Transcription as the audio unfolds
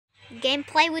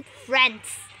Gameplay with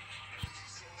friends.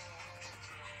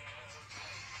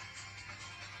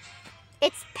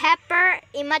 It's Pepper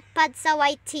Imatpadsa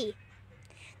YT.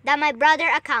 That's my brother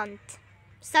account.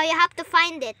 So you have to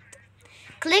find it.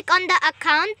 Click on the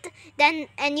account,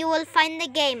 and you will find the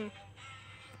game.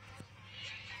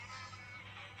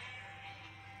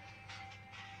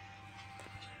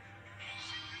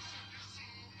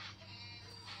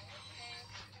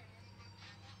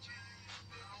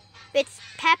 It's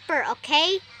Pepper,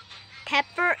 okay?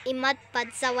 Pepper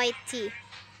Imatpadsa YT.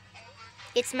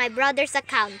 It's my brother's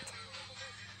account.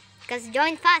 Cause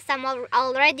join fast, I'm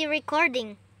already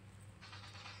recording.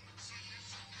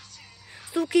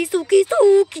 Suki, Suki,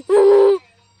 Suki. Ooh.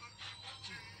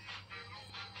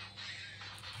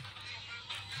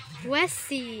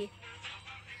 Wessie.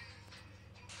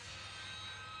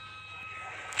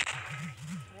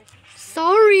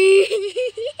 Sorry.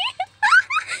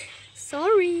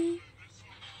 Sorry.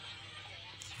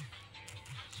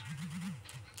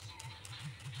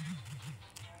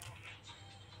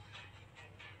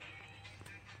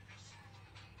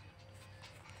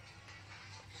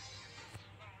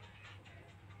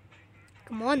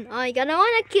 Come on, I gonna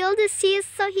wanna kill this. He's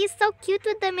so cute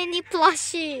with the mini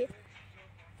plushie.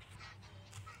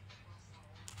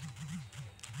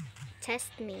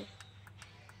 Test me.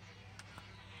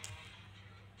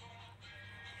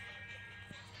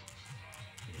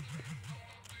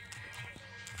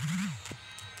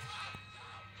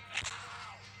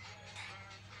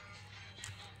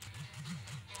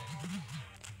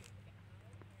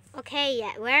 Okay,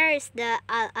 yeah, where is the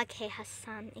okay,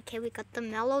 Hassan. Okay, we got the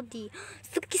melody.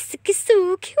 Suki suki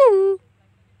suki. Ooh.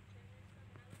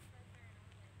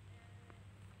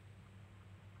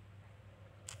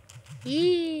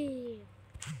 Yeah.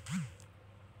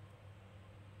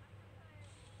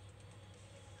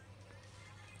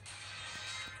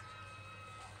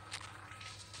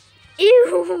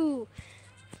 Ew.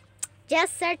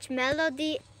 Just search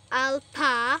Melody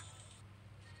Alpa.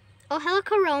 Oh, hello,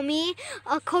 Karomi.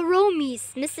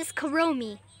 Karomis. Mrs.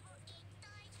 Karomi.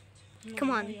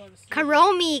 Come on.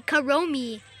 Karomi.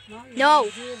 Karomi. No.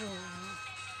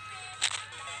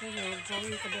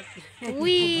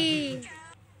 Wee.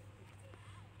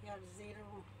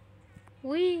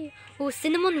 Wee. Oh,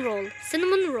 cinnamon roll.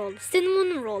 Cinnamon roll.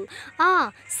 Cinnamon roll.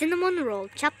 Ah, cinnamon roll.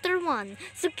 Chapter 1.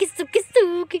 Suki suki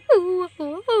suki. Ooh,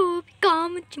 ooh, ooh.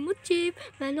 Mochi mochi.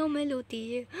 Melo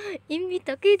melody.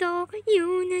 Invitakido.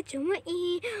 Yuna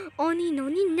chomai. Oni no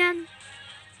ninan.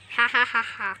 Ha ha ha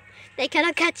ha. They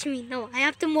cannot catch me. No, I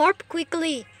have to morph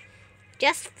quickly.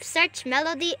 Just search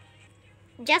melody.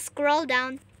 Just scroll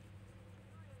down.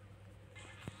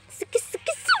 Suki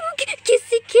suki suki.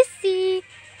 Kissy kissy.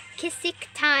 Kissy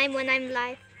time when I'm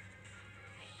live.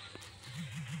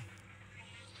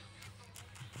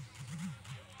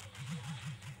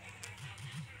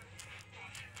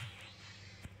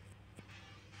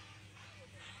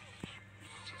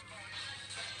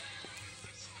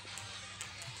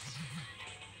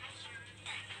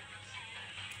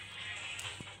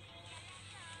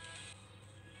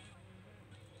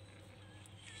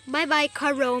 Bye bye,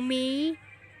 Karomi.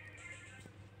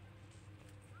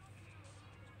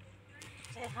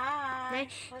 Say hi.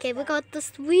 Okay, we got the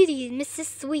sweetie,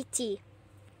 Mrs. Sweetie.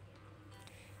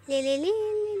 Li.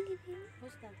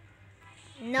 Who's that?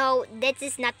 No, that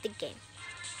is not the game.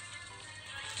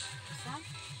 Hassan?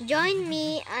 Join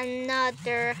me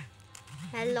another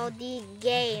melody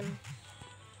game.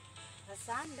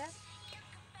 Hassan, that?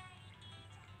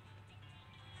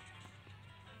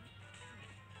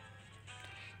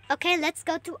 Okay, let's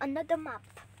go to another map.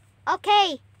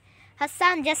 Okay,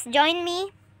 Hassan, just join me.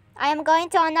 I am going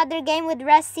to another game with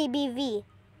Res CBV.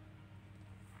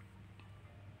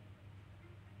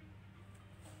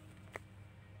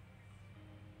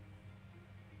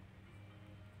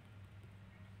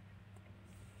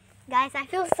 Guys, I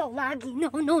feel so laggy.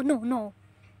 No.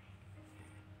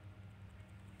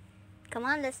 Come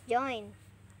on, let's join.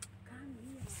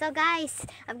 So guys,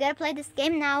 I'm gonna play this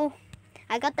game now.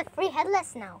 I got the free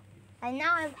headless now. And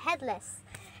now I'm headless.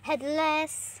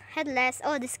 Headless.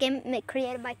 Oh, this game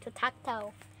created by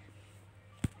Tutacto.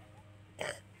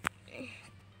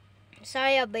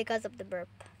 Sorry because of the burp.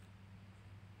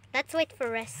 Let's wait for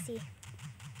Ressi.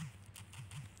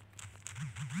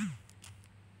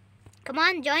 Come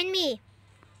on, join me.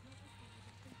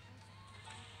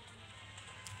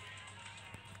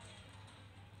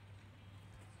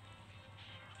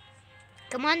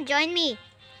 Come on, join me.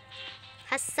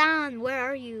 Hassan, where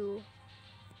are you?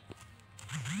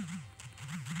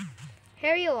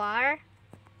 Here you are.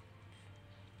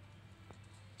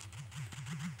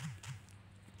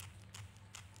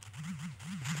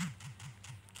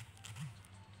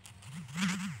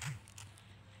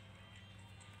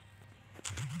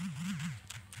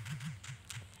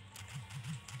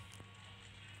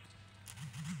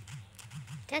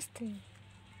 Destiny.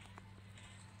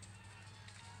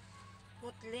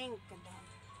 Put link daw.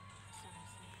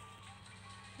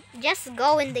 Just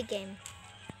go in the game.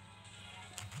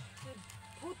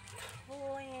 Put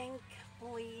link,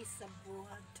 please,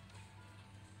 abroad.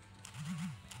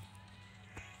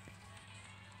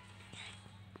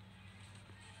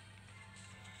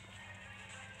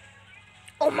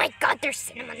 Oh my god, there's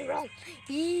cinnamon roll.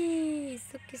 Yee,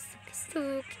 suki suki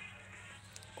suki.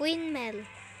 Queen Mel.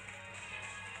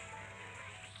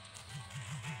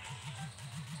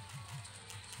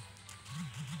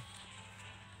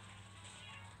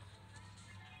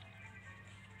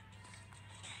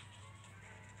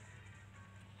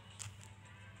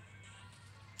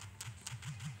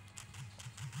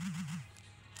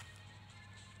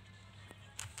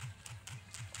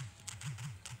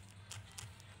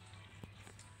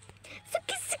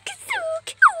 Suki suki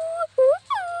suki. Ooh, ooh,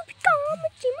 ooh. Become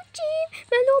mochi mochi.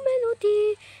 Mellow melody.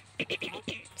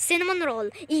 Cinnamon roll.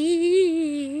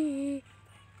 Eee.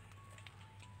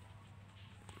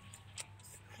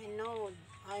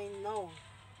 I know,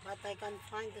 but I can't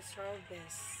find the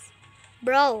service.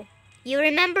 Bro, you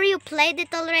remember you played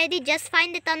it already? Just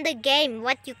find it on the game.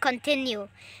 What you continue?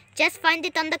 Just find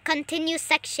it on the continue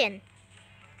section.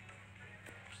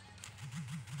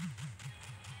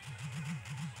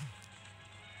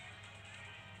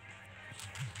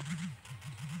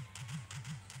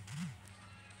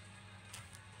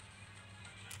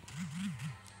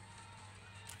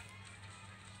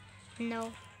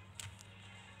 No.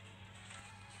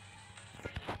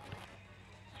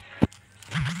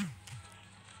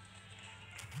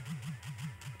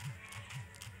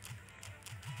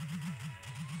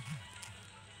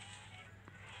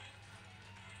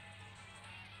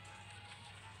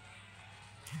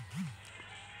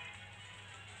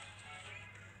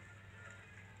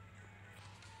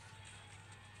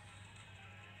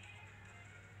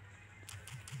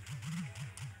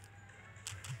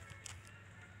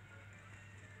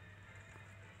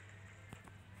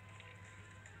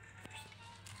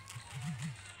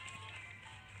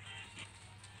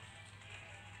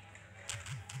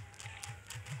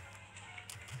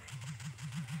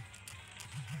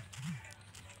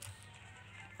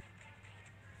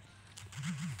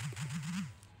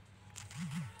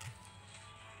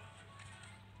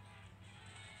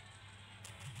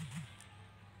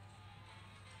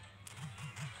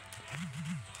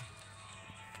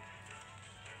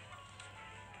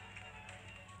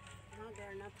 No,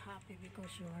 they're not happy because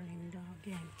you are in the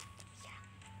game.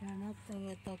 They're not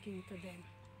talking to them.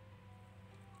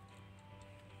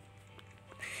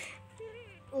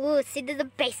 Ooh, see the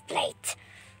base plate.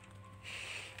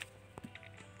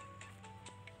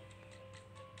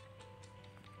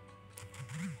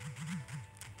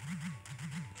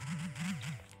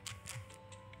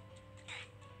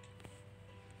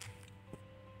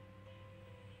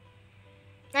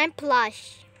 I'm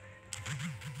plush.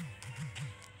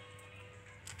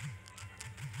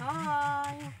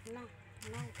 Hi. No.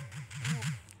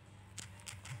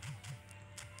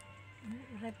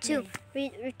 Two.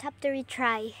 Tap the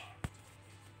retry.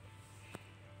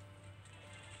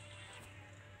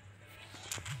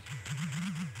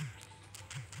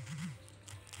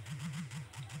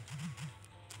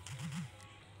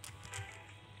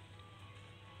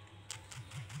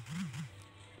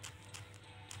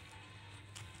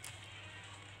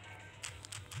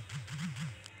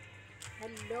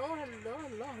 Hello.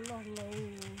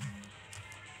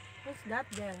 What's that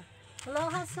there? Hello,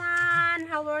 Hassan.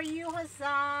 How are you,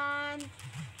 Hassan?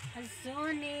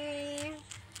 Hasuni.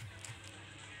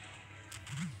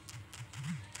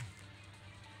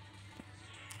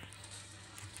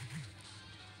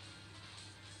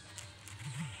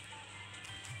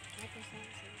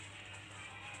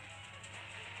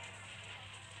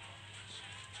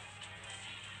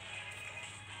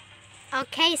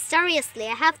 Okay, seriously,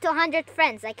 I have 200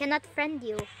 friends. I cannot friend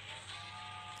you.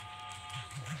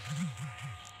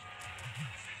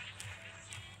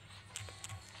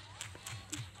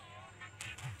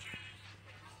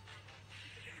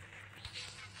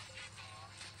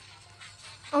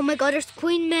 Oh my god, there's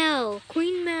Queen Mel.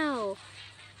 Queen Mel.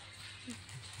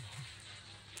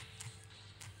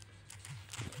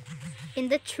 In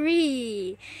the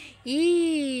tree.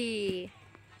 Eee.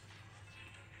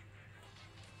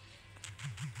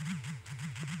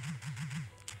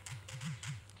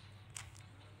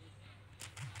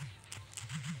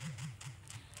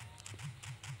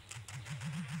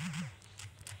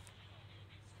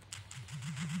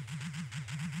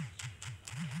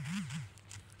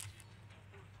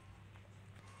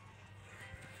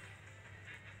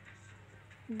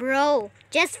 Bro,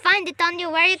 just find it on you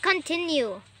where you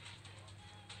continue.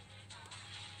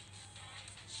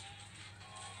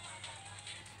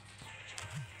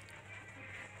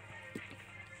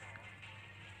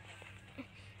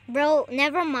 Bro,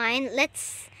 never mind.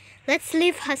 Let's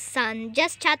leave Hassan.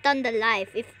 Just chat on the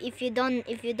live if you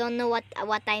don't know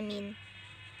what I mean.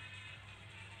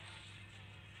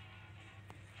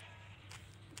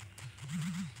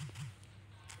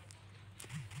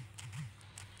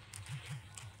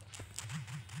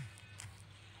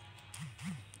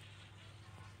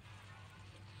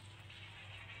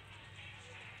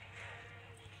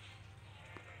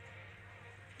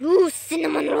 Ooh,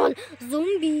 cinnamon roll,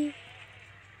 zombie.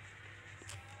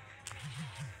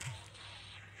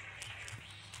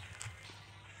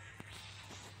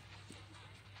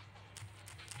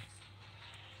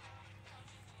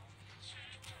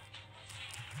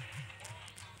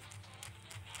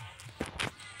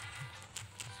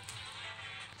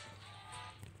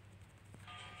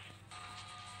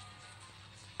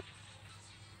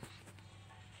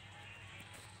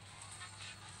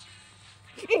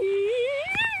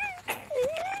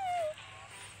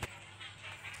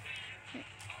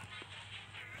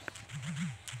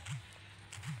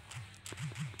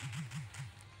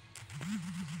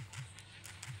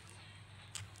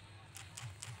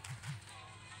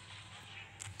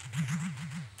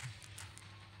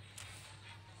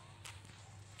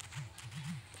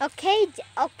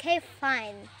 Okay,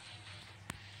 fine.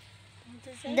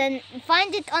 Then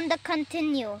find it on the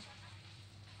continue.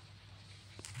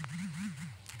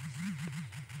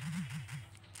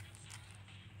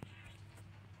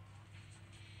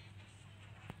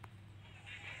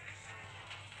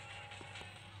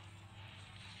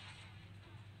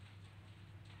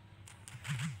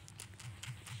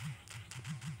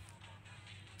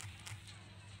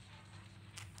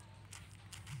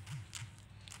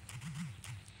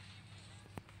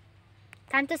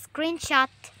 Time to screenshot.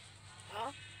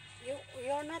 Huh?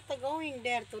 You're not going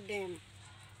there to them,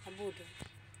 Abud.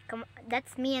 Come,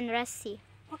 that's me and Ressi.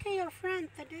 Okay, your friend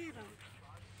today.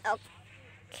 Oh.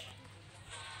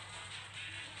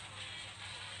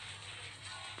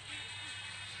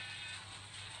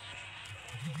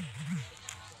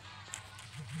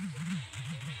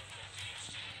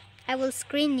 I will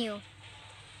screen you.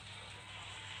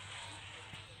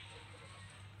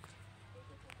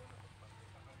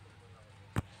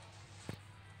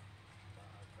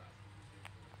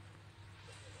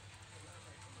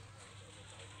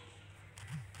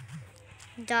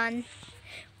 Done.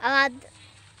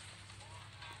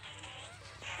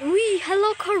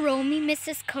 Hello Karomi,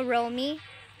 Mrs. Karomi.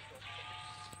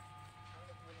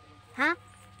 Huh?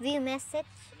 View message.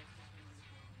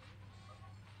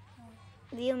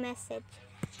 View message.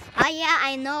 Oh yeah,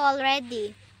 I know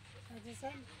already. What you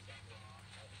say?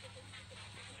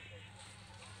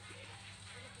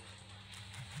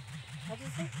 What you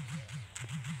say?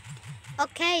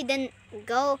 Okay, then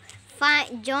go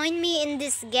join me in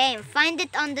this game. Find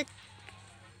it on the...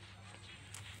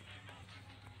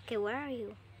 Okay, where are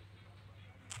you?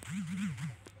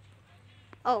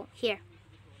 Oh, here.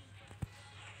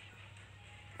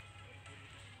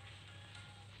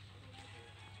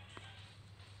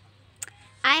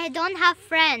 I don't have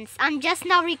friends. I'm just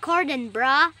now recording,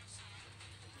 bruh.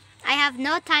 I have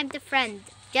no time to friend.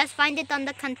 Just find it on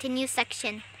the continue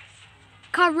section.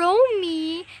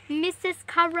 Karomi, Mrs.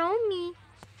 Karomi.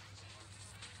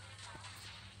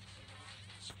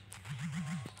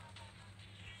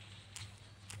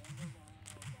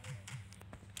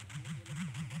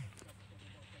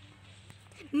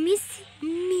 Miss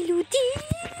Melody.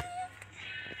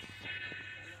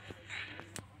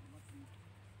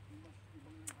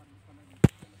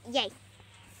 Yay.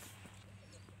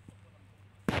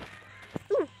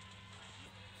 Ooh.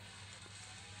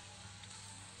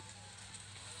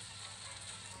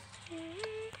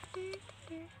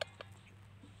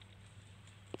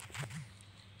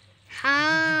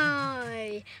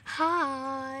 Hi.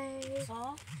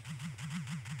 So,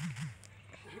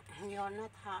 you're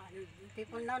not happy.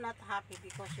 People are not happy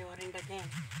because you are in the game.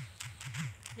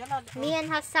 Me and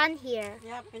Hassan here.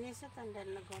 Yeah, finish it and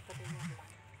then go to the other line.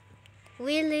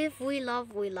 We live, we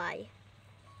love, we lie.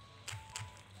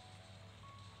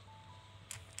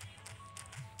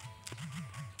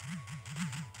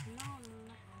 No,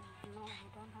 you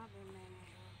don't have many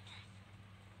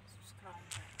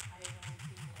subscribers.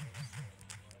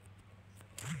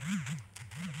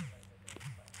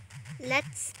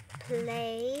 Let's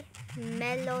play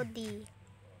Melody.